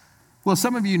Well,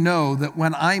 some of you know that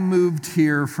when I moved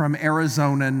here from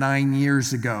Arizona 9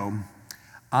 years ago,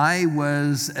 I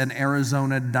was an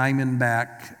Arizona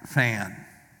Diamondback fan.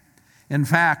 In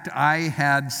fact, I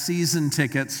had season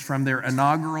tickets from their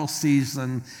inaugural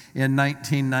season in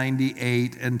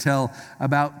 1998 until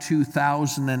about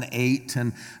 2008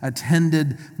 and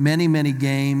attended many, many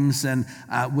games and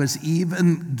was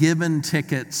even given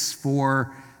tickets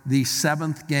for the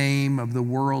 7th game of the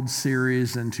World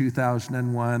Series in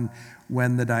 2001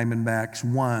 when the Diamondbacks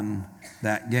won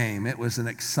that game. It was an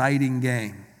exciting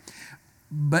game.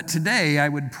 But today, I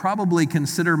would probably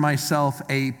consider myself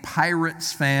a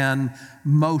Pirates fan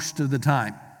most of the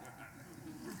time.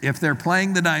 If they're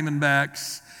playing the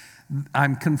Diamondbacks,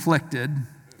 I'm conflicted.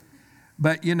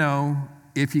 But you know,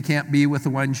 if you can't be with the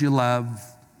ones you love,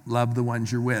 love the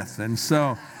ones you're with. And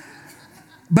so,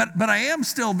 but I am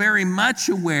still very much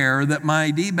aware that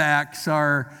my D-backs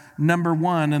are number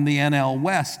 1 in the NL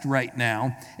West right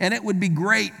now. And it would be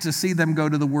great to see them go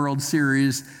to the World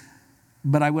Series,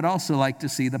 but I would also like to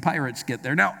see the Pirates get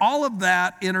there. Now, all of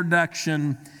that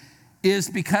introduction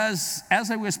is because as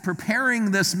I was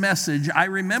preparing this message, I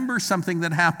remember something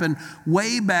that happened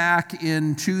way back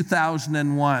in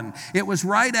 2001. It was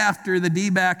right after the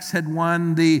D-backs had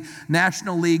won the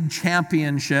National League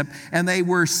Championship, and they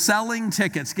were selling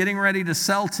tickets, getting ready to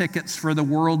sell tickets for the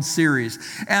World Series.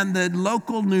 And the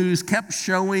local news kept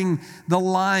showing the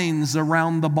lines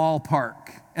around the ballpark.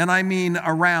 And I mean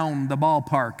around the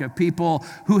ballpark, of people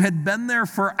who had been there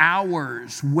for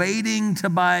hours waiting to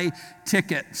buy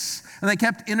tickets. And they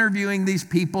kept interviewing these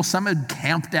people. Some had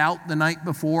camped out the night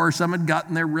before. Some had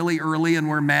gotten there really early and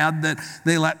were mad that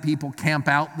they let people camp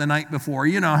out the night before.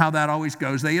 You know how that always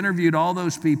goes. They interviewed all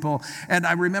those people. And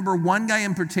I remember one guy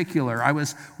in particular. I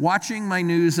was watching my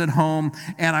news at home,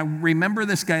 and I remember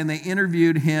this guy, and they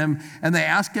interviewed him, and they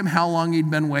asked him how long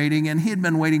he'd been waiting, and he had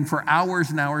been waiting for hours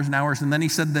and hours and hours. And then he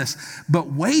said this,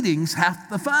 "But waiting's half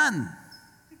the fun."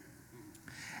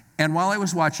 And while I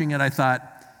was watching it, I thought,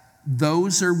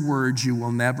 those are words you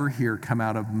will never hear come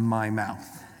out of my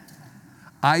mouth.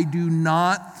 I do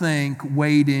not think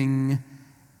waiting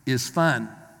is fun.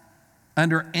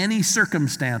 Under any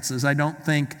circumstances, I don't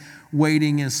think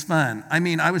waiting is fun. I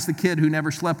mean, I was the kid who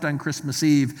never slept on Christmas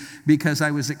Eve because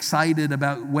I was excited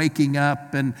about waking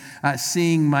up and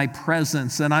seeing my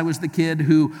presents. And I was the kid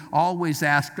who always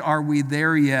asked, "Are we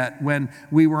there yet?" when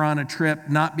we were on a trip,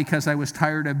 not because I was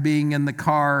tired of being in the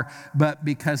car, but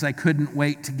because I couldn't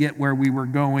wait to get where we were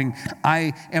going.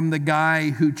 I am the guy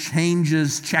who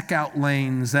changes checkout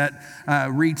lanes at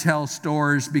retail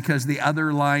stores because the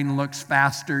other line looks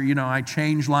faster. You know, I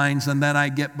change lines and then I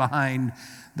get behind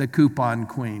the coupon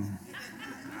queen.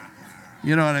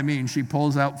 You know what I mean? She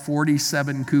pulls out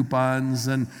 47 coupons,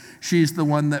 and she's the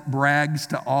one that brags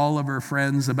to all of her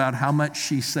friends about how much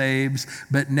she saves,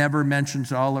 but never mentions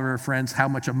to all of her friends how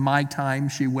much of my time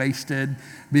she wasted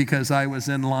because I was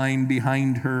in line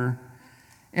behind her.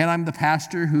 And I'm the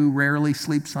pastor who rarely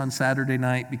sleeps on Saturday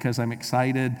night because I'm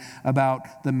excited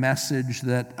about the message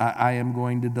that I am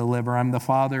going to deliver. I'm the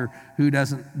father who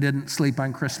didn't sleep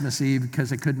on Christmas Eve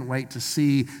because I couldn't wait to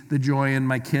see the joy in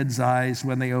my kids' eyes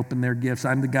when they open their gifts.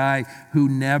 I'm the guy who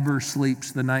never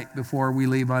sleeps the night before we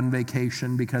leave on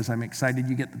vacation because I'm excited.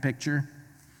 You get the picture?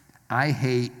 I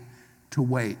hate to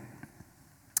wait.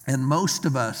 And most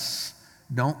of us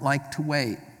don't like to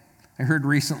wait. I heard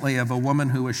recently of a woman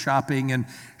who was shopping and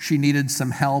she needed some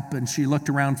help, and she looked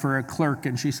around for a clerk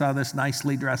and she saw this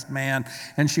nicely dressed man,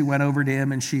 and she went over to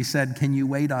him and she said, "Can you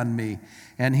wait on me?"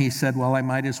 And he said, "Well, I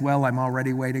might as well. I'm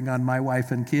already waiting on my wife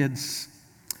and kids."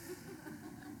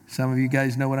 Some of you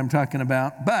guys know what I'm talking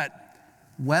about. But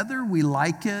whether we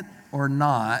like it or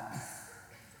not,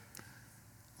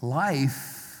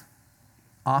 life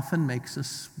often makes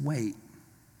us wait.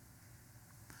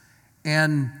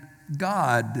 And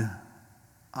God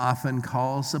often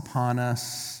calls upon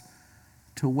us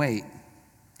to wait.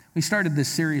 We started this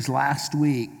series last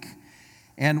week,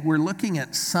 and we're looking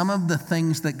at some of the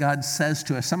things that God says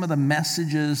to us, some of the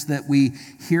messages that we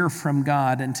hear from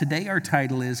God. And today our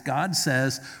title is, God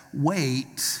Says,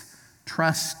 Wait,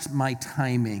 Trust My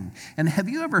Timing. And have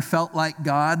you ever felt like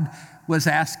God was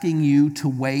asking you to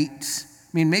wait?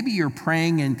 I mean, maybe you're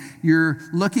praying and you're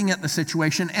looking at the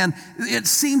situation and it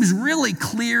seems really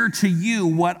clear to you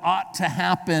what ought to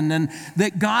happen and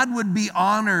that God would be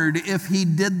honored if he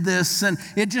did this, and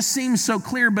it just seems so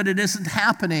clear, but it isn't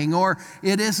happening, or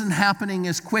it isn't happening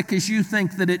as quick as you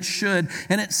think that it should,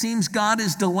 and it seems God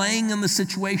is delaying in the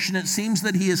situation. It seems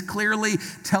that he is clearly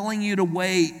telling you to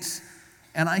wait.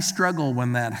 And I struggle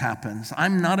when that happens.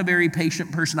 I'm not a very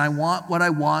patient person. I want what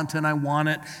I want, and I want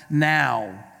it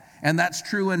now. And that's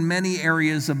true in many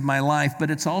areas of my life, but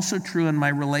it's also true in my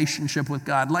relationship with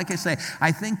God. Like I say,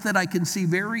 I think that I can see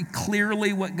very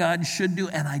clearly what God should do,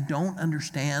 and I don't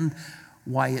understand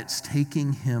why it's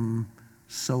taking him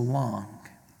so long.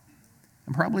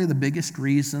 And probably the biggest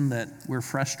reason that we're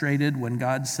frustrated when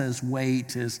God says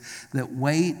wait is that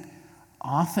wait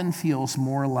often feels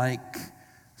more like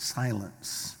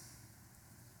silence.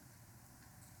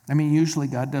 I mean, usually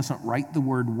God doesn't write the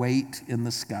word wait in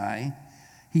the sky.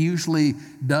 He usually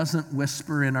doesn't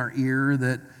whisper in our ear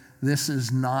that this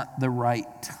is not the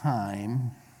right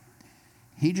time.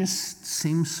 He just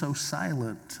seems so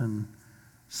silent and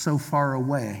so far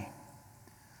away.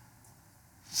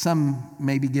 Some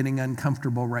may be getting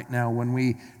uncomfortable right now when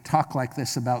we talk like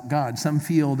this about God. Some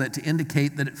feel that to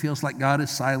indicate that it feels like God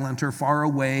is silent or far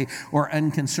away or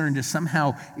unconcerned is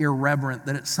somehow irreverent,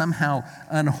 that it's somehow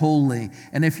unholy.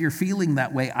 And if you're feeling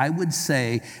that way, I would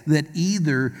say that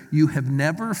either you have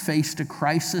never faced a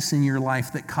crisis in your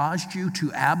life that caused you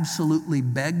to absolutely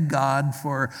beg God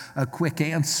for a quick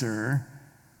answer,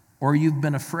 or you've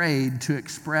been afraid to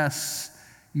express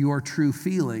your true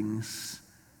feelings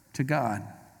to God.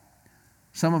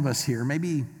 Some of us here,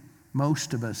 maybe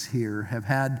most of us here, have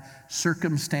had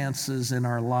circumstances in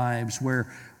our lives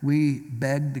where we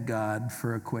begged God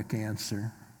for a quick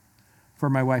answer. For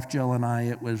my wife Jill and I,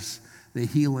 it was the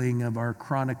healing of our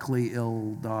chronically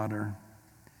ill daughter.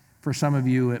 For some of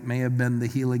you, it may have been the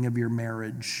healing of your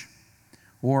marriage,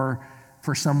 or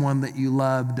for someone that you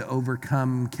love to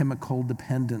overcome chemical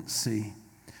dependency,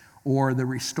 or the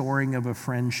restoring of a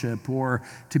friendship, or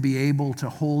to be able to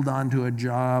hold on to a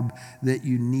job that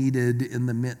you needed in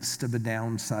the midst of a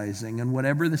downsizing. And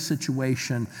whatever the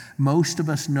situation, most of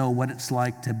us know what it's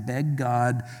like to beg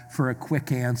God for a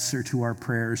quick answer to our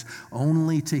prayers,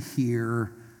 only to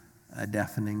hear a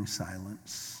deafening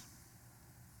silence.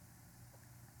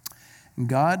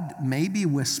 God may be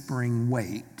whispering,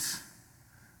 wait,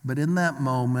 but in that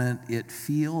moment, it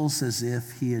feels as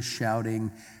if he is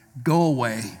shouting, go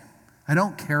away. I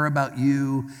don't care about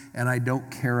you, and I don't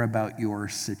care about your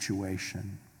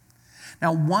situation.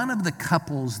 Now, one of the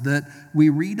couples that we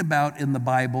read about in the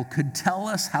Bible could tell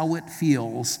us how it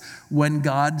feels when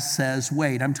God says,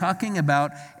 wait. I'm talking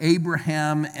about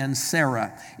Abraham and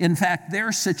Sarah. In fact,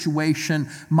 their situation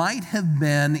might have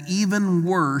been even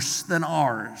worse than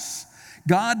ours.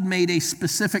 God made a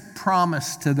specific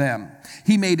promise to them.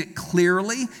 He made it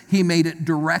clearly, he made it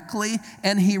directly,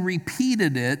 and he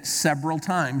repeated it several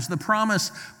times. The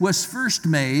promise was first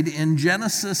made in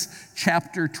Genesis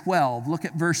chapter 12. Look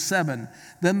at verse 7.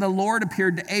 Then the Lord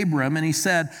appeared to Abram and he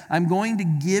said, I'm going to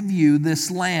give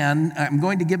this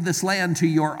land to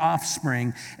your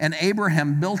offspring. And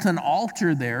Abraham built an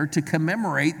altar there to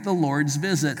commemorate the Lord's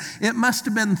visit. It must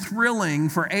have been thrilling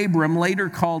for Abram, later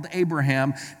called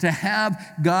Abraham, to have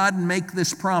God make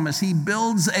this promise. He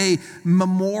builds a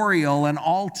memorial, an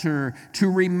altar to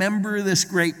remember this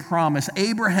great promise.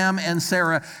 Abraham and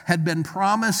Sarah had been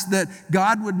promised that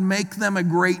God would make them a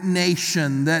great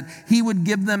nation, that he would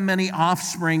give them many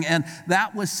offspring, and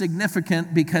that was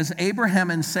significant because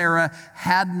Abraham and Sarah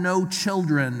had no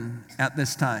children at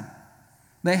this time.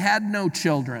 They had no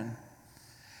children.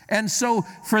 And so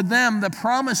for them, the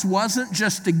promise wasn't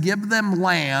just to give them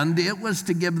land, it was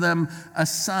to give them a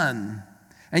son.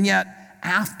 And yet,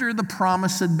 after the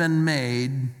promise had been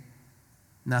made,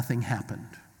 nothing happened.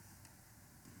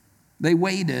 They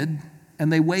waited,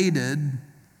 and they waited,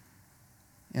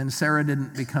 and Sarah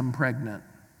didn't become pregnant.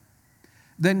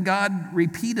 Then God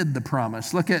repeated the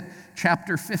promise. Look at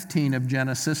chapter 15 of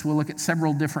Genesis. We'll look at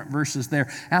several different verses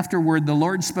there. Afterward, the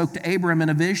Lord spoke to Abram in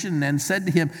a vision and said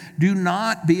to him, do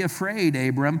not be afraid,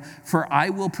 Abram, for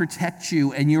I will protect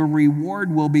you and your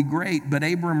reward will be great. But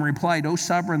Abram replied, O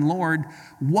sovereign Lord,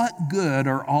 what good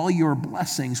are all your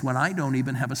blessings when I don't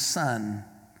even have a son?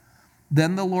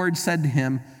 Then the Lord said to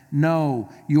him, no,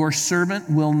 your servant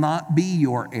will not be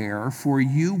your heir, for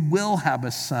you will have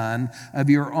a son of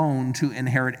your own to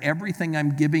inherit everything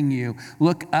I'm giving you.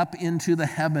 Look up into the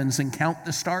heavens and count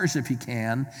the stars if you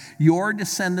can. Your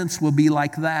descendants will be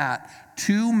like that,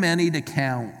 too many to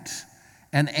count.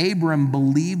 And Abram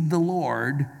believed the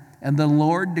Lord, and the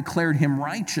Lord declared him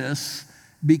righteous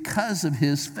because of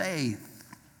his faith.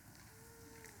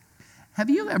 Have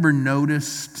you ever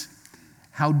noticed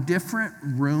how different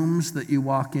rooms that you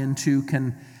walk into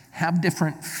can have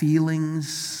different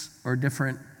feelings or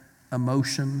different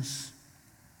emotions?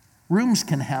 Rooms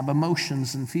can have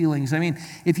emotions and feelings. I mean,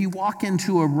 if you walk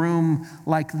into a room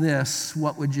like this,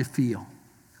 what would you feel?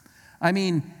 I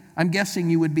mean, I'm guessing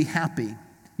you would be happy.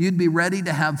 You'd be ready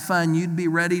to have fun. You'd be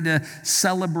ready to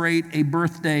celebrate a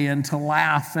birthday and to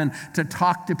laugh and to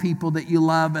talk to people that you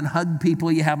love and hug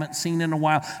people you haven't seen in a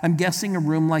while. I'm guessing a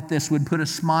room like this would put a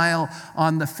smile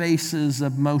on the faces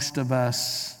of most of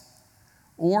us.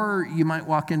 Or you might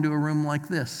walk into a room like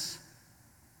this.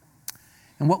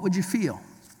 And what would you feel?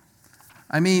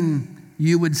 I mean,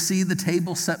 you would see the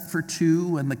table set for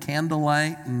two and the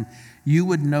candlelight, and you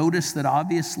would notice that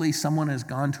obviously someone has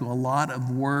gone to a lot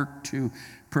of work to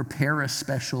prepare a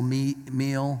special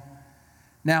meal.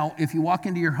 Now, if you walk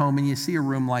into your home and you see a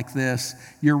room like this,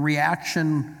 your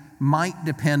reaction might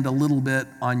depend a little bit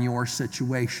on your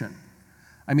situation.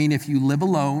 I mean, if you live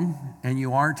alone and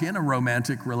you aren't in a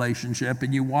romantic relationship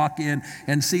and you walk in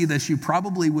and see this, you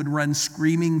probably would run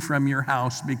screaming from your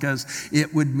house because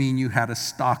it would mean you had a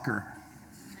stalker,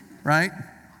 right?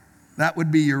 That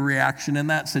would be your reaction in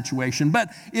that situation. But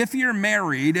if you're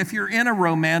married, if you're in a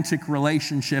romantic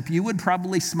relationship, you would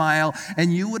probably smile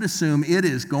and you would assume it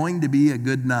is going to be a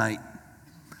good night.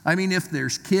 I mean, if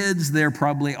there's kids, they're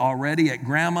probably already at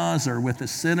grandma's or with a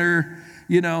sitter.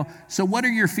 So what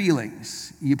are your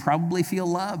feelings? You probably feel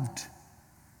loved.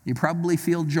 You probably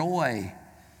feel joy.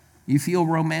 You feel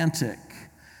romantic.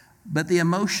 But the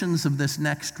emotions of this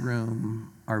next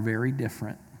room are very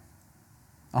different.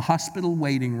 A hospital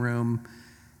waiting room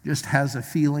just has a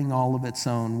feeling all of its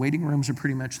own. Waiting rooms are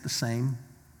pretty much the same.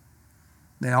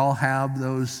 They all have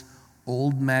those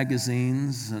old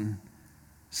magazines and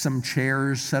some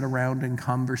chairs set around in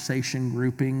conversation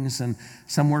groupings, and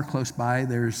somewhere close by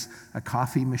there's a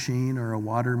coffee machine or a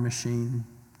water machine.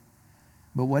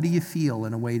 But what do you feel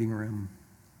in a waiting room?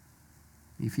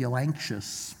 You feel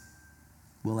anxious.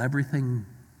 Will everything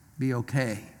be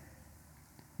okay?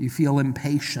 You feel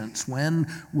impatience. When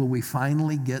will we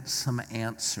finally get some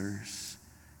answers?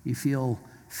 You feel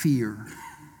fear.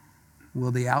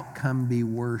 Will the outcome be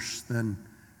worse than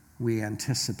we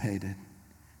anticipated?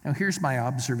 Now, here's my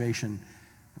observation.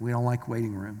 We don't like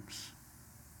waiting rooms.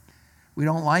 We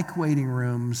don't like waiting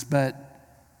rooms,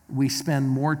 but we spend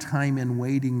more time in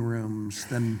waiting rooms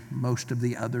than most of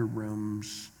the other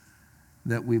rooms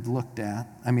that we've looked at.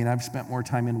 I mean, I've spent more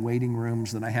time in waiting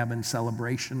rooms than I have in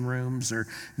celebration rooms or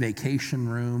vacation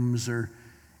rooms or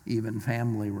even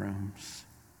family rooms.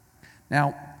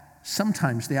 Now,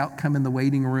 sometimes the outcome in the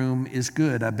waiting room is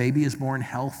good. A baby is born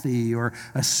healthy, or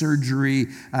a surgery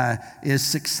is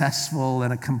successful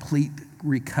and a complete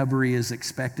recovery is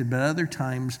expected. But other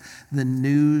times, the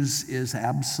news is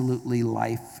absolutely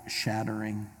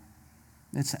life-shattering.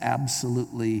 It's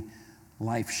absolutely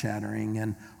life-shattering.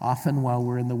 And often while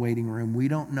we're in the waiting room, we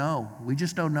don't know. We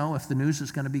just don't know if the news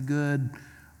is going to be good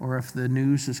or if the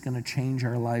news is going to change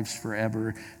our lives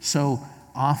forever. So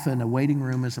often a waiting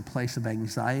room is a place of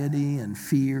anxiety and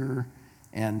fear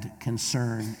and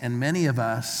concern. And many of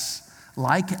us,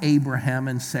 like Abraham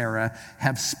and Sarah,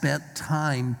 have spent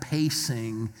time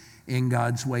pacing in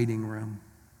God's waiting room.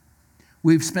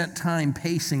 We've spent time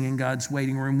pacing in God's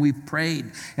waiting room. We've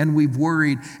prayed and we've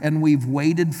worried and we've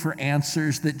waited for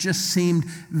answers that just seemed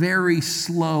very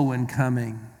slow in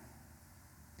coming.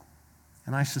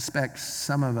 And I suspect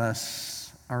some of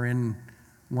us are in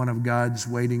one of God's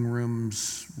waiting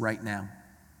rooms right now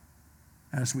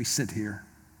as we sit here.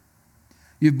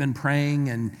 You've been praying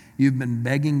and you've been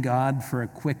begging God for a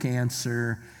quick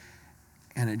answer,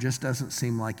 and it just doesn't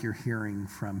seem like you're hearing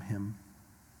from Him.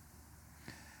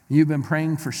 You've been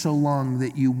praying for so long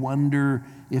that you wonder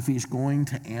if He's going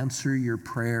to answer your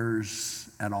prayers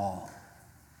at all.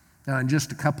 Now, in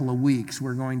just a couple of weeks,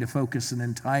 we're going to focus an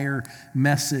entire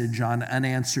message on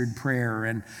unanswered prayer,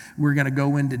 and we're going to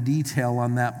go into detail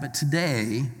on that. But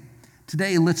today,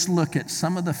 let's look at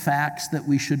some of the facts that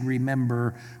we should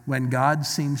remember when God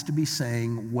seems to be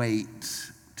saying,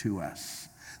 wait to us.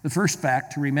 The first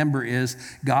fact to remember is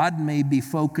God may be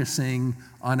focusing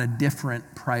on a different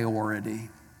priority.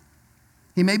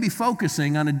 He may be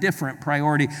focusing on a different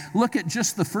priority. Look at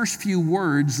just the first few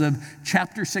words of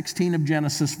chapter 16 of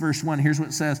Genesis, verse 1. Here's what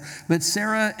it says. But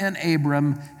Sarah and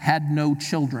Abram had no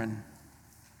children.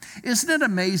 Isn't it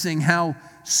amazing how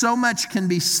so much can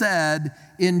be said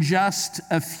in just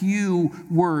a few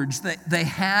words? That they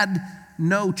had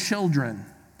no children.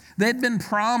 They'd been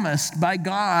promised by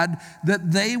God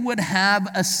that they would have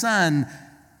a son,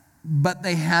 but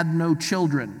they had no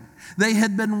children. They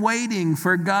had been waiting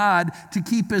for God to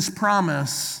keep His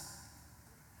promise,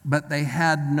 but they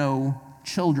had no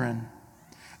children.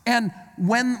 And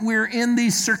when we're in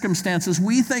these circumstances,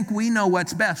 we think we know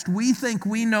what's best. We think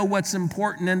we know what's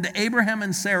important. And to Abraham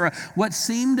and Sarah, what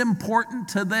seemed important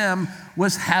to them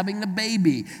was having a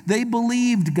baby. They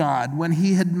believed God when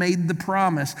He had made the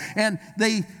promise. And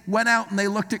they went out and they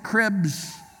looked at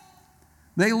cribs.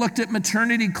 They looked at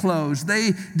maternity clothes.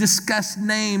 They discussed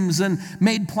names and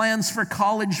made plans for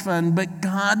college fund, but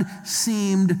God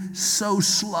seemed so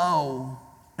slow,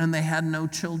 and they had no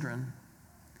children.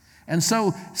 And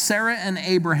so Sarah and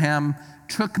Abraham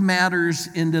took matters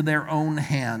into their own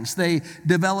hands. They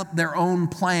developed their own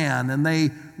plan, and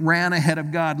they ran ahead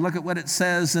of God. Look at what it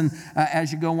says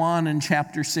as you go on in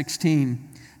chapter 16.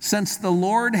 "Since the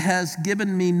Lord has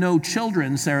given me no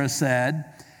children," Sarah said,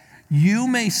 "you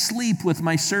may sleep with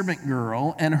my servant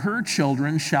girl, and her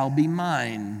children shall be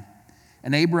mine."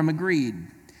 And Abram agreed.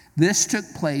 This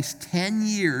took place 10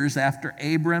 years after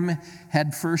Abram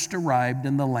had first arrived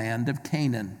in the land of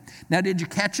Canaan. Now, did you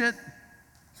catch it?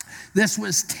 This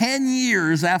was 10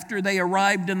 years after they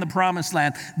arrived in the promised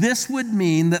land. This would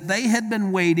mean that they had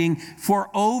been waiting for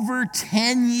over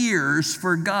 10 years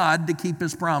for God to keep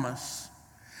his promise.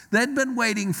 They'd been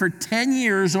waiting for 10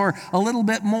 years or a little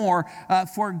bit more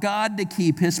for God to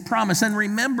keep his promise. And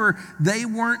remember, they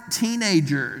weren't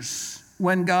teenagers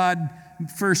when God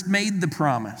first made the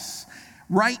promise.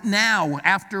 Right now,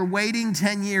 after waiting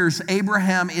 10 years,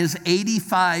 Abraham is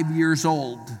 85 years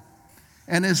old,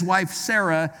 and his wife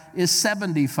Sarah is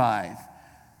 75.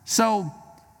 So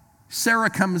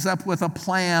Sarah comes up with a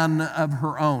plan of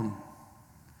her own.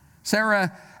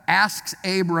 Sarah asks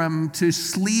Abram to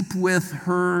sleep with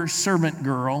her servant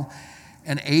girl,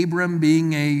 and Abram,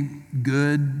 being a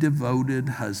good, devoted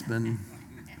husband,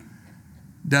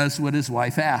 does what his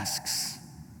wife asks.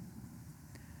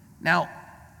 Now,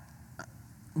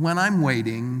 when I'm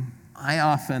waiting, I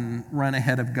often run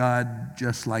ahead of God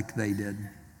just like they did.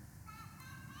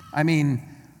 I mean,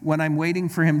 when I'm waiting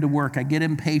for him to work, I get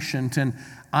impatient and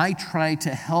I try to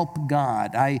help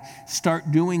God. I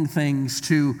start doing things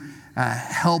to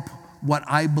help what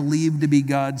I believe to be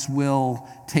God's will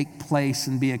take place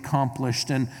and be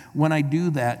accomplished. And when I do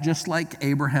that, just like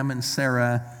Abraham and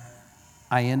Sarah,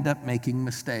 I end up making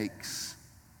mistakes.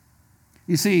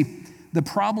 You see, the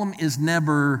problem is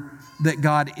never that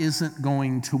God isn't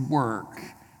going to work.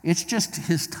 It's just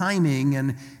his timing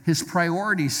and his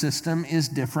priority system is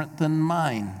different than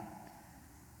mine.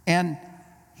 And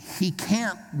he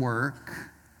can't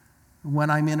work when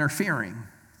I'm interfering.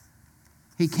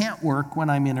 He can't work when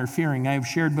I'm interfering. I have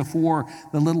shared before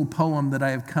the little poem that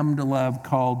I have come to love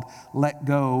called "Let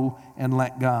Go and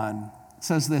Let God." It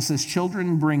says this: "As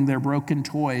children bring their broken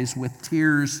toys with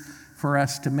tears for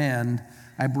us to mend,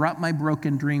 I brought my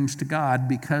broken dreams to God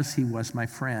because he was my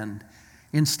friend.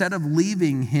 Instead of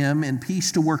leaving him in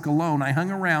peace to work alone, I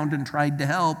hung around and tried to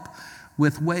help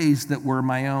with ways that were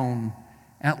my own.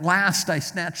 At last I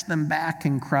snatched them back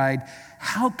and cried,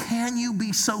 'How can you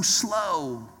be so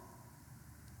slow?'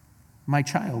 'My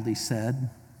child,' he said,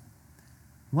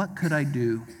 'what could I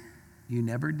do? You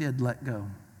never did let go.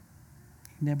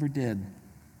 You never did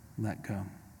let go.'"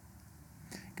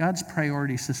 God's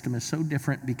priority system is so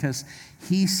different because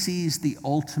he sees the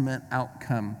ultimate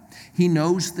outcome. He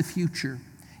knows the future.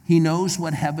 He knows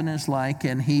what heaven is like,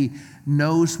 and he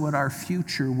knows what our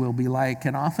future will be like.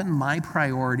 And often my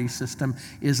priority system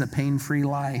is a pain-free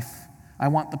life. I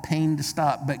want the pain to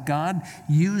stop, but God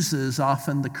uses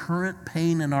often the current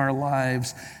pain in our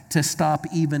lives to stop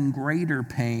even greater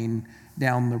pain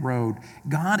down the road.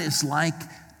 God is like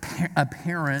a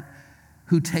parent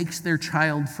who takes their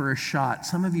child for a shot.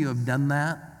 Some of you have done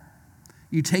that.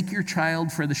 You take your child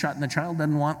for the shot, and the child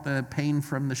doesn't want the pain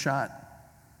from the shot.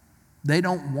 They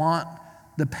don't want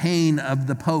the pain of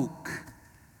the poke.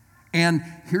 And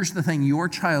here's the thing, your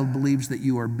child believes that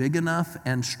you are big enough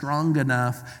and strong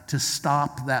enough to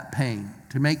stop that pain,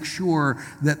 to make sure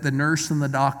that the nurse and the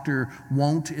doctor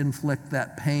won't inflict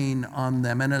that pain on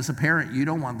them. And as a parent, you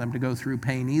don't want them to go through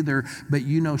pain either, but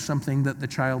you know something that the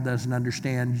child doesn't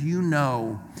understand. You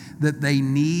know that they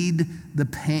need the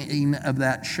pain of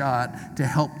that shot to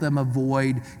help them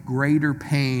avoid greater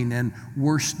pain and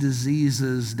worse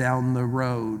diseases down the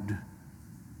road.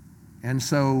 And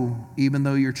so, even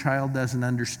though your child doesn't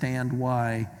understand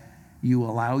why, you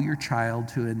allow your child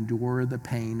to endure the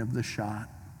pain of the shot.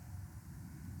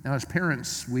 Now, as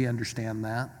parents, we understand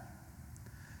that.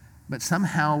 But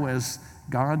somehow, as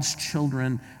God's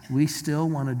children, we still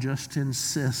want to just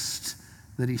insist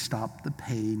that he stop the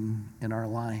pain in our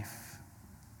life.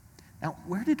 Now,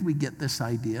 where did we get this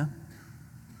idea?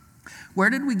 Where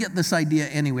did we get this idea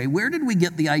anyway? Where did we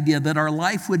get the idea that our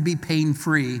life would be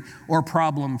pain-free or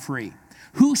problem-free?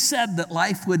 Who said that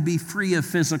life would be free of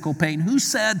physical pain? Who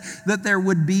said that there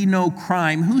would be no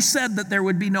crime? Who said that there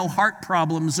would be no heart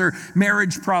problems or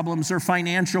marriage problems or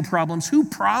financial problems? Who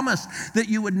promised that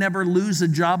you would never lose a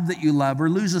job that you love or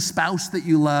lose a spouse that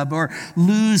you love or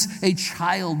lose a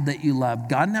child that you love?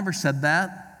 God never said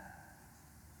that.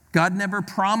 God never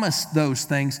promised those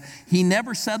things. He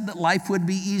never said that life would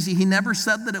be easy. He never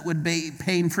said that it would be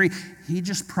pain-free. He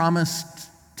just promised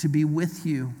to be with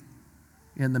you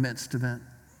in the midst of it.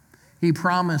 He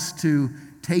promised to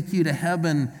take you to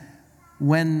heaven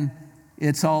when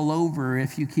it's all over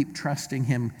if you keep trusting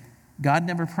him. God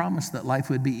never promised that life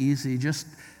would be easy, just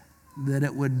that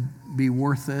it would be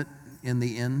worth it in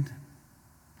the end.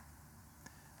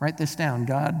 Write this down.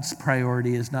 God's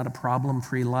priority is not a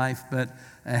problem-free life, but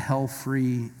a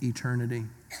hell-free eternity.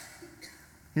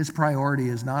 His priority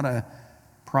is not a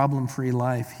problem-free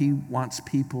life. He wants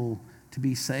people to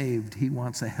be saved. He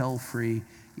wants a hell-free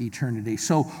eternity.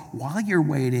 So while you're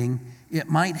waiting, it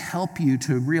might help you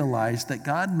to realize that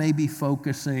God may be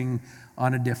focusing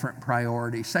on a different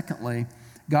priority. Secondly,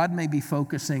 God may be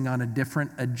focusing on a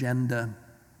different agenda.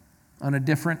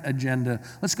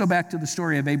 Let's go back to the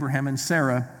story of Abraham and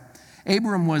Sarah.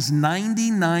 Abram was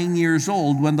 99 years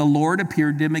old when the Lord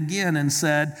appeared to him again and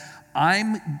said,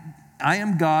 I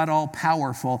am God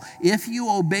all-powerful. If you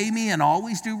obey me and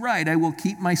always do right, I will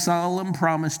keep my solemn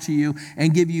promise to you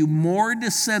and give you more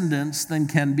descendants than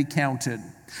can be counted.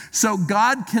 So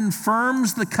God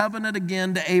confirms the covenant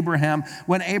again to Abraham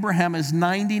when Abraham is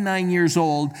 99 years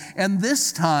old. And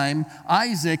this time,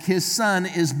 Isaac, his son,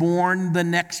 is born the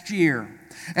next year.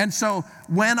 And so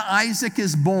when Isaac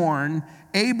is born,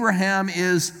 Abraham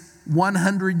is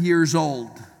 100 years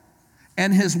old.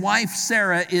 And his wife,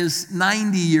 Sarah, is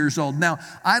 90 years old. Now,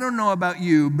 I don't know about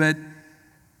you, but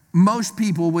most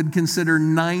people would consider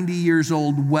 90 years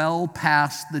old well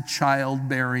past the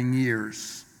childbearing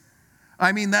years.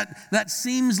 I mean, that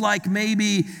seems like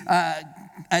maybe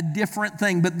a different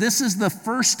thing, but this is the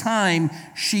first time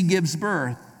she gives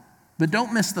birth. But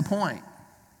don't miss the point.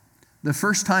 The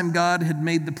first time God had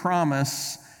made the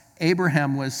promise,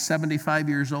 Abraham was 75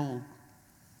 years old.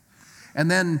 And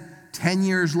then 10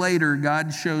 years later,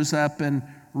 God shows up and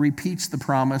repeats the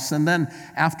promise. And then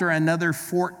after another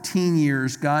 14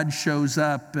 years, God shows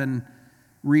up and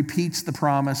repeats the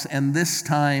promise. And this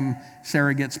time,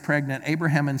 Sarah gets pregnant.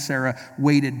 Abraham and Sarah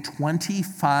waited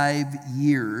 25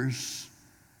 years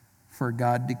for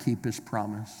God to keep his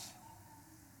promise.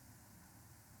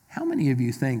 How many of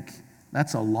you think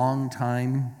that's a long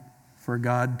time for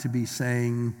God to be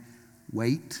saying,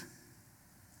 wait?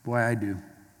 Boy, I do.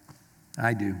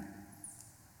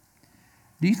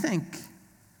 Do you think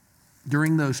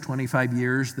during those 25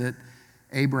 years that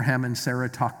Abraham and Sarah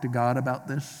talked to God about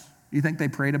this? Do you think they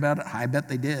prayed about it? I bet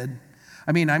they did.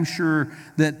 I mean, I'm sure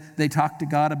that they talked to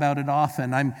God about it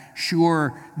often. I'm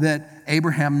sure that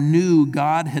Abraham knew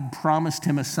God had promised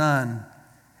him a son,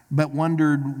 but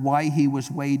wondered why he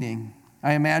was waiting.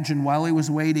 I imagine while he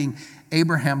was waiting,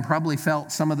 Abraham probably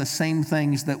felt some of the same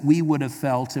things that we would have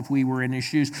felt if we were in his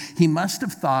shoes. He must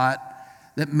have thought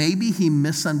that maybe he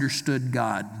misunderstood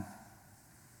God.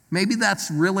 Maybe that's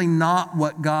really not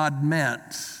what God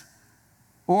meant.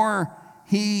 Or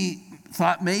he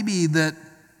thought maybe that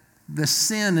the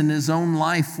sin in his own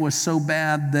life was so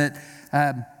bad that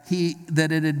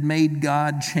it had made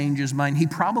God change his mind. He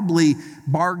probably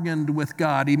bargained with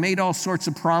God. He made all sorts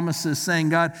of promises saying,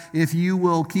 God, if you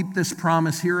will keep this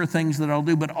promise, here are things that I'll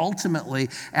do. But ultimately,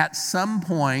 at some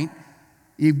point,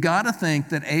 you've got to think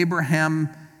that Abraham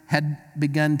had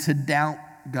begun to doubt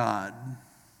God.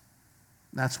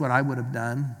 That's what I would have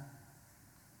done.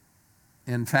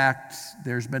 In fact,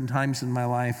 there's been times in my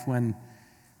life when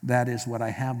that is what I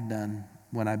have done,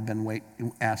 when I've been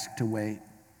asked to wait.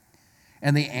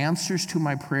 And the answers to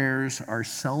my prayers are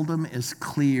seldom as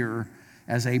clear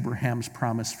as Abraham's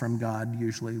promise from God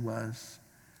usually was.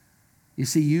 You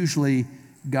see, usually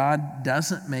God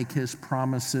doesn't make his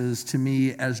promises to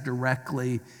me as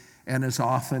directly and as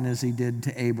often as he did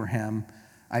to Abraham.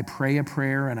 I pray a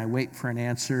prayer and I wait for an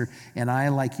answer, and I,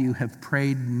 like you, have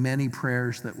prayed many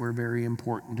prayers that were very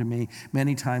important to me.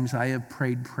 Many times I have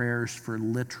prayed prayers for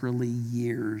literally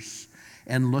years.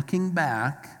 And looking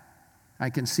back, I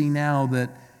can see now that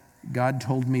God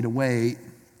told me to wait,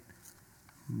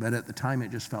 but at the time it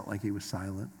just felt like he was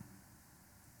silent.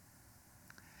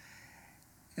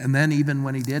 And then even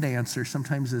when he did answer,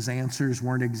 sometimes his answers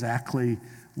weren't exactly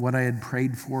what I had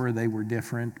prayed for, they were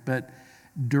different. But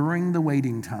during the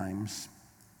waiting times,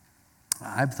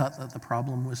 I've thought that the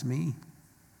problem was me,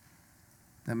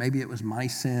 that maybe it was my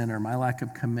sin or my lack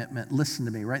of commitment. Listen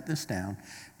to me, write this down.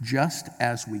 Just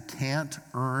as we can't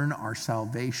earn our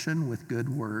salvation with good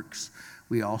works,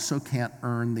 we also can't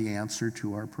earn the answer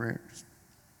to our prayers.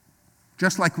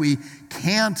 Just like we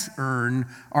can't earn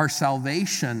our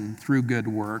salvation through good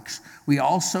works, we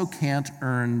also can't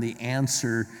earn the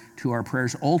answer to our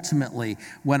prayers. Ultimately,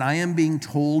 when I am being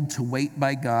told to wait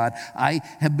by God, I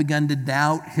have begun to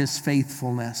doubt his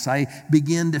faithfulness. I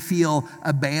begin to feel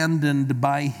abandoned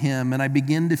by him, and I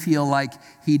begin to feel like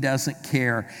he doesn't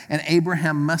care. And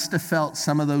Abraham must have felt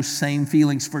some of those same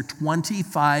feelings. For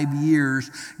 25 years,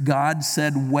 God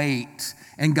said, wait.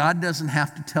 And God doesn't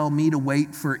have to tell me to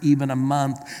wait for even a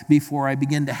month before I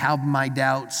begin to have my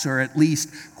doubts or at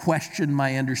least question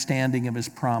my understanding of his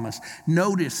promise.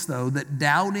 Notice, though, that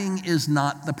doubting is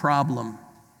not the problem.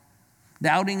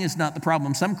 Doubting is not the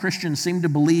problem. Some Christians seem to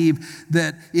believe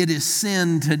that it is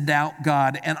sin to doubt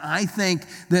God, and I think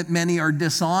that many are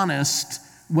dishonest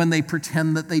when they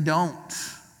pretend that they don't.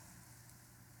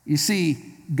 You see,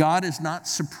 God is not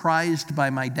surprised by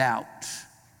my doubt.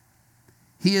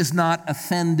 He is not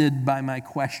offended by my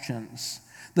questions.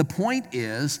 The point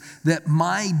is that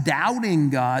my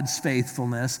doubting God's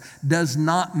faithfulness does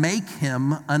not make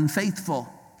him unfaithful.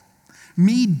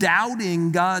 Me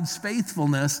doubting God's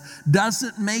faithfulness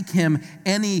doesn't make him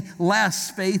any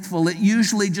less faithful. It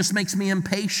usually just makes me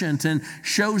impatient and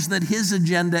shows that his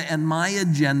agenda and my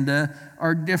agenda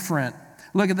are different.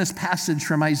 Look at this passage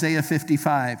from Isaiah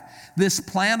 55. This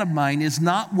plan of mine is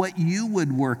not what you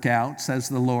would work out, says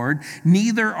the Lord.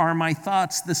 Neither are my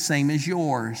thoughts the same as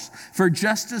yours. For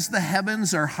just as the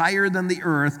heavens are higher than the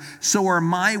earth, so are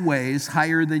my ways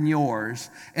higher than yours,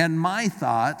 and my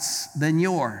thoughts than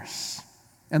yours.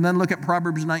 And then look at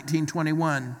Proverbs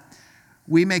 19:21.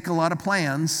 We make a lot of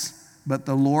plans, but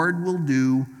the Lord will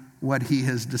do what he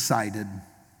has decided.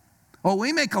 Oh,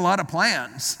 we make a lot of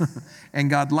plans. And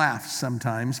God laughs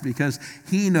sometimes because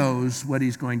he knows what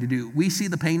he's going to do. We see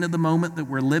the pain of the moment that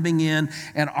we're living in,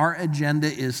 and our agenda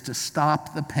is to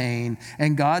stop the pain.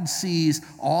 And God sees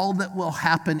all that will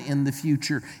happen in the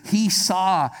future. He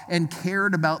saw and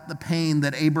cared about the pain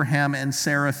that Abraham and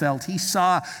Sarah felt. He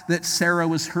saw that Sarah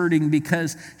was hurting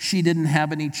because she didn't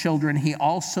have any children. He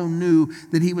also knew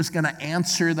that he was going to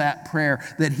answer that prayer,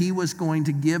 that he was going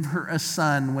to give her a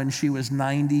son when she was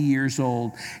 90 years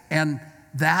old. And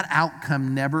that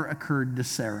outcome never occurred to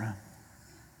Sarah.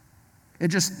 It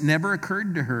just never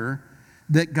occurred to her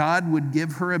that God would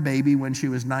give her a baby when she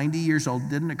was 90 years old. It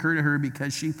didn't occur to her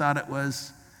because she thought it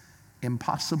was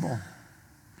impossible.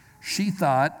 She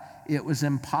thought it was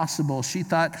impossible. She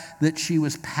thought that she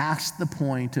was past the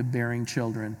point of bearing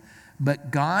children.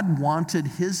 But God wanted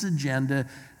his agenda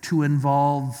to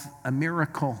involve a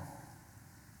miracle.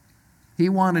 He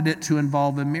wanted it to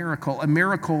involve a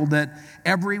miracle that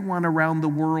everyone around the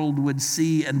world would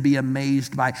see and be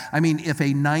amazed by. I mean, if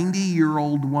a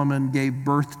 90-year-old woman gave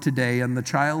birth today and the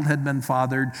child had been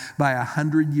fathered by a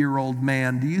 100-year-old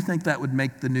man, do you think that would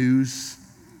make the news?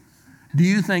 Do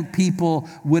you think people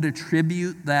would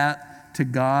attribute that to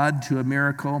God, to a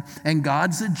miracle? And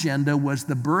God's agenda was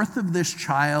the birth of this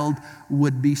child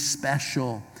would be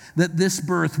special. That this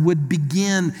birth would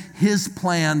begin his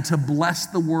plan to bless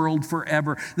the world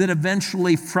forever. That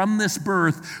eventually from this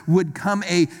birth would come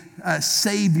a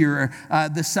Savior,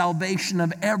 the salvation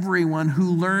of everyone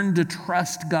who learned to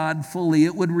trust God fully.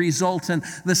 It would result in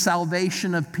the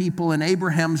salvation of people in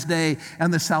Abraham's day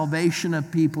and the salvation of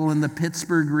people in the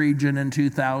Pittsburgh region in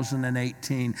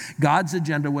 2018. God's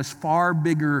agenda was far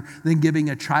bigger than giving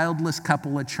a childless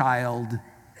couple a child.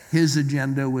 His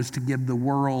agenda was to give the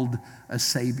world a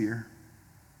Savior.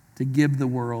 To give the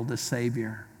world a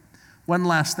Savior. One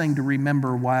last thing to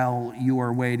remember while you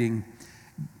are waiting.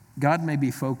 God may be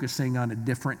focusing on a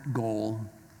different goal.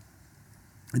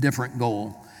 A different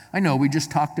goal. I know we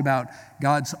just talked about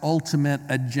God's ultimate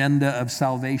agenda of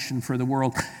salvation for the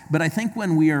world, but I think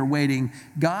when we are waiting,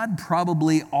 God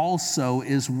probably also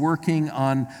is working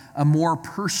on a more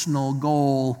personal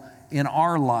goal in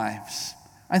our lives.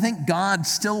 I think God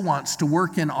still wants to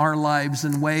work in our lives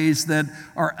in ways that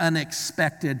are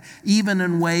unexpected, even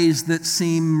in ways that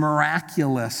seem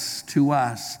miraculous to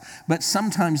us. But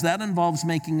sometimes that involves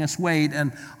making us wait,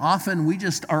 and often we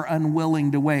just are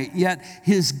unwilling to wait. Yet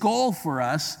his goal for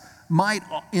us might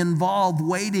involve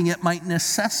waiting. It might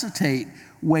necessitate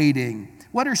waiting.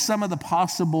 What are some of the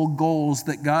possible goals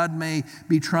that God may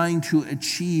be trying to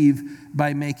achieve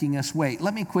by making us wait?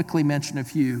 Let me quickly mention a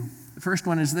few. The first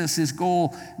one is this. His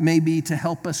goal may be to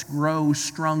help us grow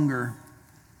stronger.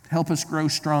 Help us grow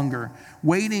stronger.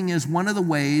 Waiting is one of the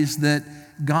ways that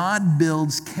God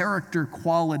builds character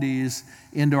qualities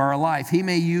into our life. He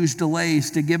may use delays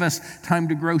to give us time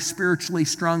to grow spiritually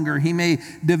stronger. He may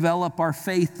develop our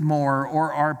faith more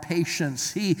or our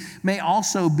patience. He may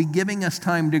also be giving us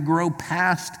time to grow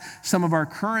past some of our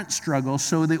current struggles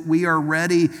so that we are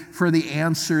ready for the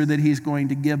answer that he's going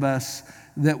to give us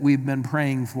that we've been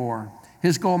praying for.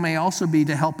 His goal may also be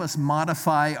to help us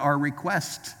modify our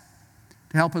request,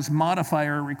 to help us modify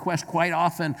our request. Quite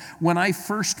often, when I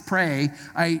first pray,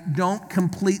 I don't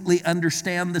completely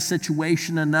understand the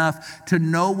situation enough to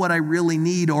know what I really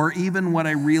need or even what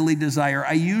I really desire.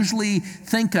 I usually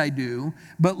think I do,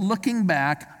 but looking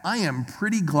back, I am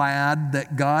pretty glad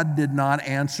that God did not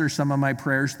answer some of my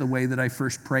prayers the way that I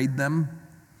first prayed them.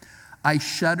 I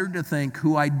shudder to think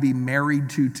who I'd be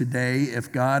married to today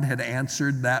if God had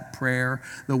answered that prayer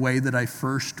the way that I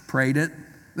first prayed it.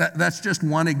 That's just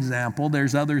one example.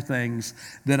 There's other things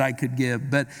that I could give.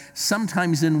 But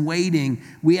sometimes in waiting,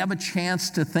 we have a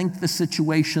chance to think the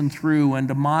situation through and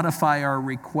to modify our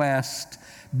request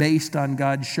based on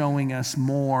God showing us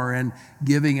more and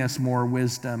giving us more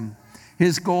wisdom.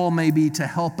 His goal may be to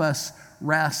help us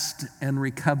rest and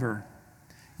recover.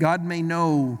 God may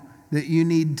know that you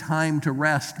need time to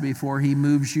rest before He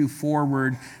moves you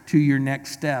forward to your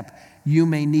next step. You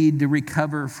may need to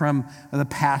recover from the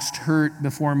past hurt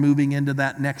before moving into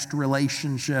that next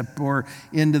relationship or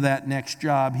into that next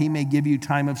job. He may give you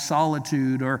time of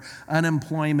solitude or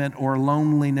unemployment or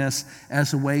loneliness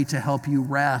as a way to help you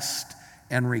rest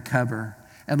and recover.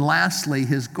 And lastly,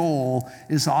 His goal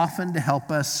is often to help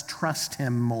us trust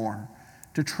Him more,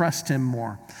 to trust Him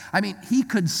more. I mean, He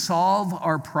could solve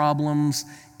our problems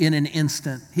in an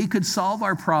instant. He could solve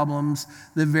our problems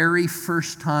the very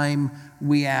first time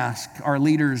we ask. Our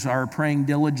leaders are praying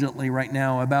diligently right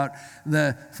now about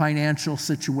the financial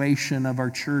situation of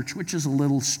our church, which is a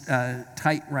little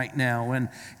tight right now. And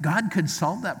God could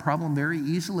solve that problem very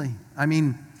easily. I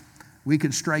mean, we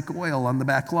could strike oil on the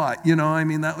back lot.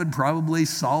 That would probably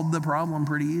solve the problem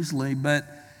pretty easily. But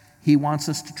He wants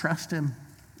us to trust Him.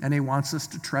 And He wants us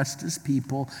to trust His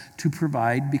people to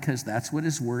provide because that's what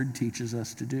His Word teaches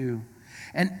us to do.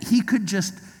 And He could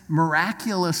just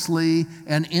miraculously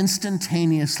and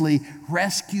instantaneously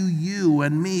rescue you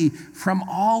and me from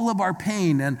all of our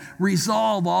pain and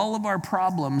resolve all of our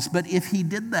problems. But if He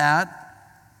did that,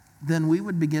 then we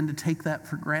would begin to take that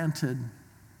for granted.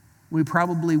 We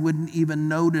probably wouldn't even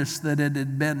notice that it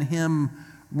had been Him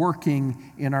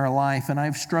working in our life. And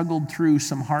I've struggled through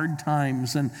some hard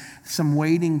times and some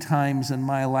waiting times in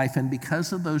my life. And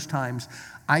because of those times,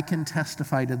 I can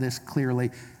testify to this clearly.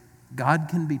 God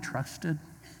can be trusted.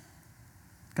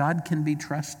 God can be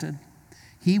trusted.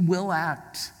 He will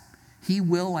act. He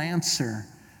will answer.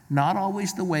 Not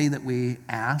always the way that we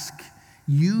ask,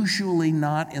 usually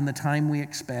not in the time we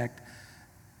expect,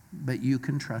 but you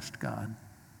can trust God.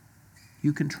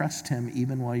 You can trust Him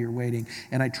even while you're waiting.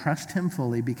 And I trust Him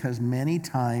fully because many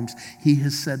times He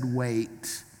has said,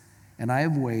 wait. And I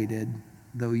have waited,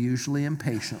 though usually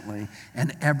impatiently.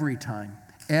 And every time,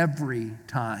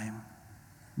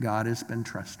 God has been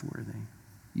trustworthy.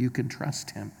 You can trust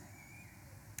Him.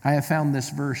 I have found this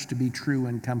verse to be true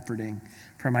and comforting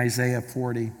from Isaiah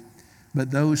 40. But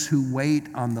those who wait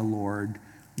on the Lord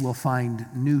will find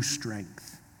new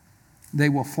strength. They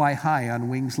will fly high on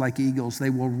wings like eagles. They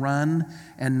will run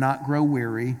and not grow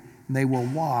weary. And they will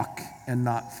walk and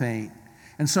not faint.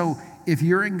 And so if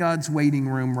you're in God's waiting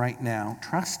room right now,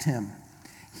 trust Him.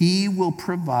 He will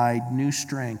provide new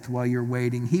strength while you're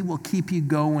waiting. He will keep you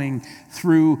going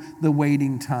through the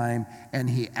waiting time. And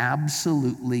He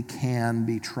absolutely can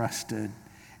be trusted.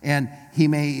 And He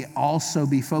may also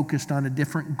be focused on a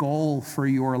different goal for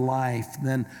your life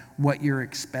than what you're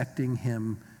expecting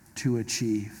Him to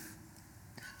achieve.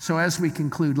 So as we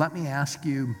conclude, let me ask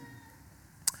you,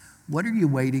 what are you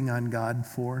waiting on God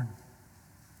for?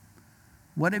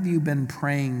 What have you been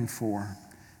praying for?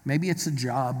 Maybe it's a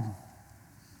job.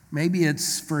 Maybe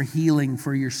it's for healing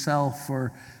for yourself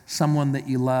or someone that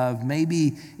you love.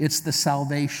 Maybe it's the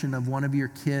salvation of one of your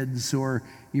kids or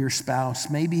your spouse.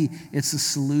 Maybe it's a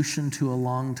solution to a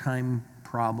long-time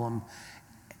problem.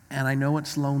 And I know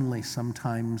it's lonely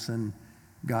sometimes in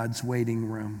God's waiting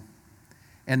room.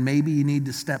 And maybe you need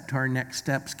to step to our Next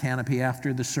Steps canopy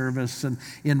after the service and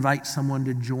invite someone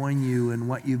to join you in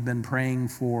what you've been praying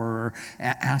for, or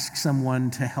ask someone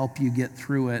to help you get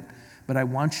through it. But I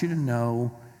want you to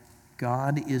know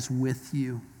God is with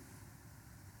you.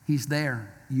 He's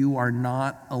there. You are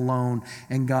not alone.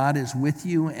 And God is with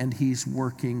you and He's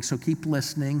working. So keep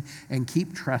listening and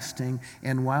keep trusting.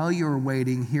 And while you're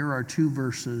waiting, here are 2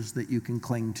 verses that you can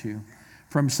cling to.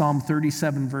 From Psalm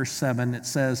 37, verse 7, it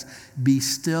says, "Be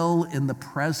still in the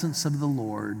presence of the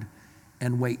Lord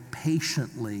and wait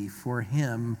patiently for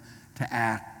Him to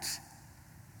act."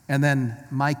 And then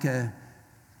Micah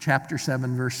chapter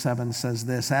 7, verse 7 says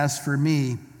this, "As for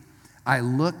me, I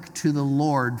look to the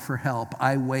Lord for help.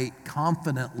 I wait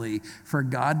confidently for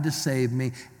God to save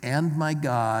me, and my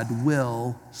God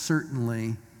will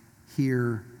certainly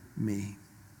hear me."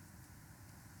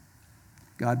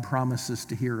 God promises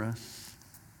to hear us.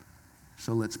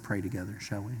 So let's pray together,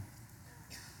 shall we?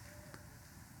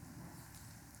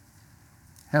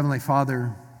 Heavenly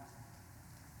Father,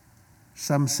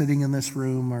 some sitting in this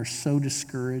room are so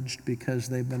discouraged because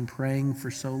they've been praying for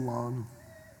so long.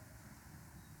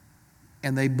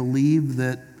 And they believe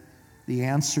that the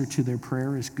answer to their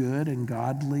prayer is good and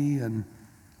godly, and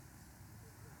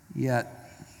yet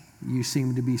you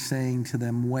seem to be saying to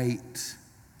them, wait,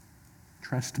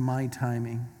 trust my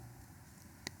timing.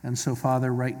 And so,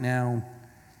 Father, right now,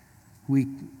 we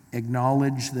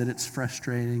acknowledge that it's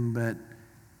frustrating, but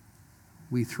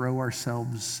we throw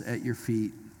ourselves at your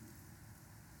feet.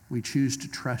 We choose to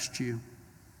trust you.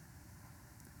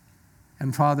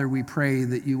 And Father, we pray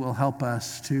that you will help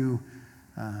us to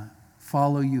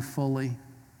follow you fully,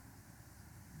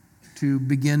 to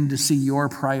begin to see your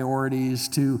priorities,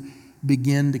 to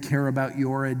begin to care about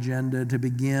your agenda, to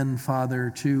begin,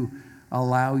 Father, to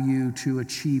allow you to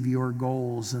achieve your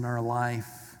goals in our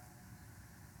life.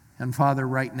 And Father,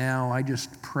 right now, I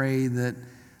just pray that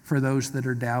for those that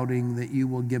are doubting, that you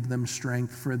will give them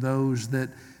strength. For those that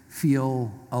feel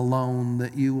alone,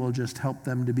 that you will just help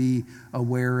them to be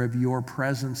aware of your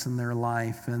presence in their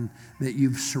life, and that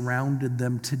you've surrounded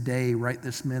them today, right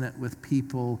this minute, with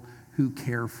people who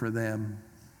care for them.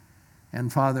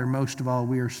 And Father, most of all,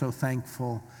 we are so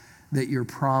thankful that your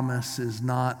promise is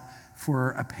not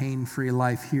for a pain-free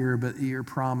life here, but your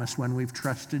promise when we've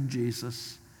trusted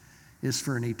Jesus is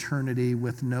for an eternity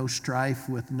with no strife,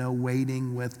 with no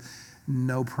waiting, with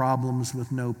no problems,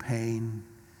 with no pain.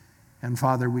 And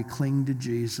Father, we cling to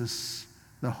Jesus,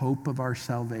 the hope of our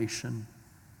salvation.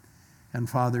 And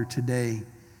Father, today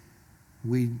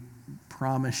we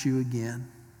promise you again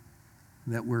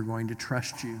that we're going to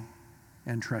trust you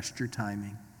and trust your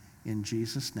timing. In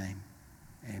Jesus' name,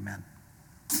 amen.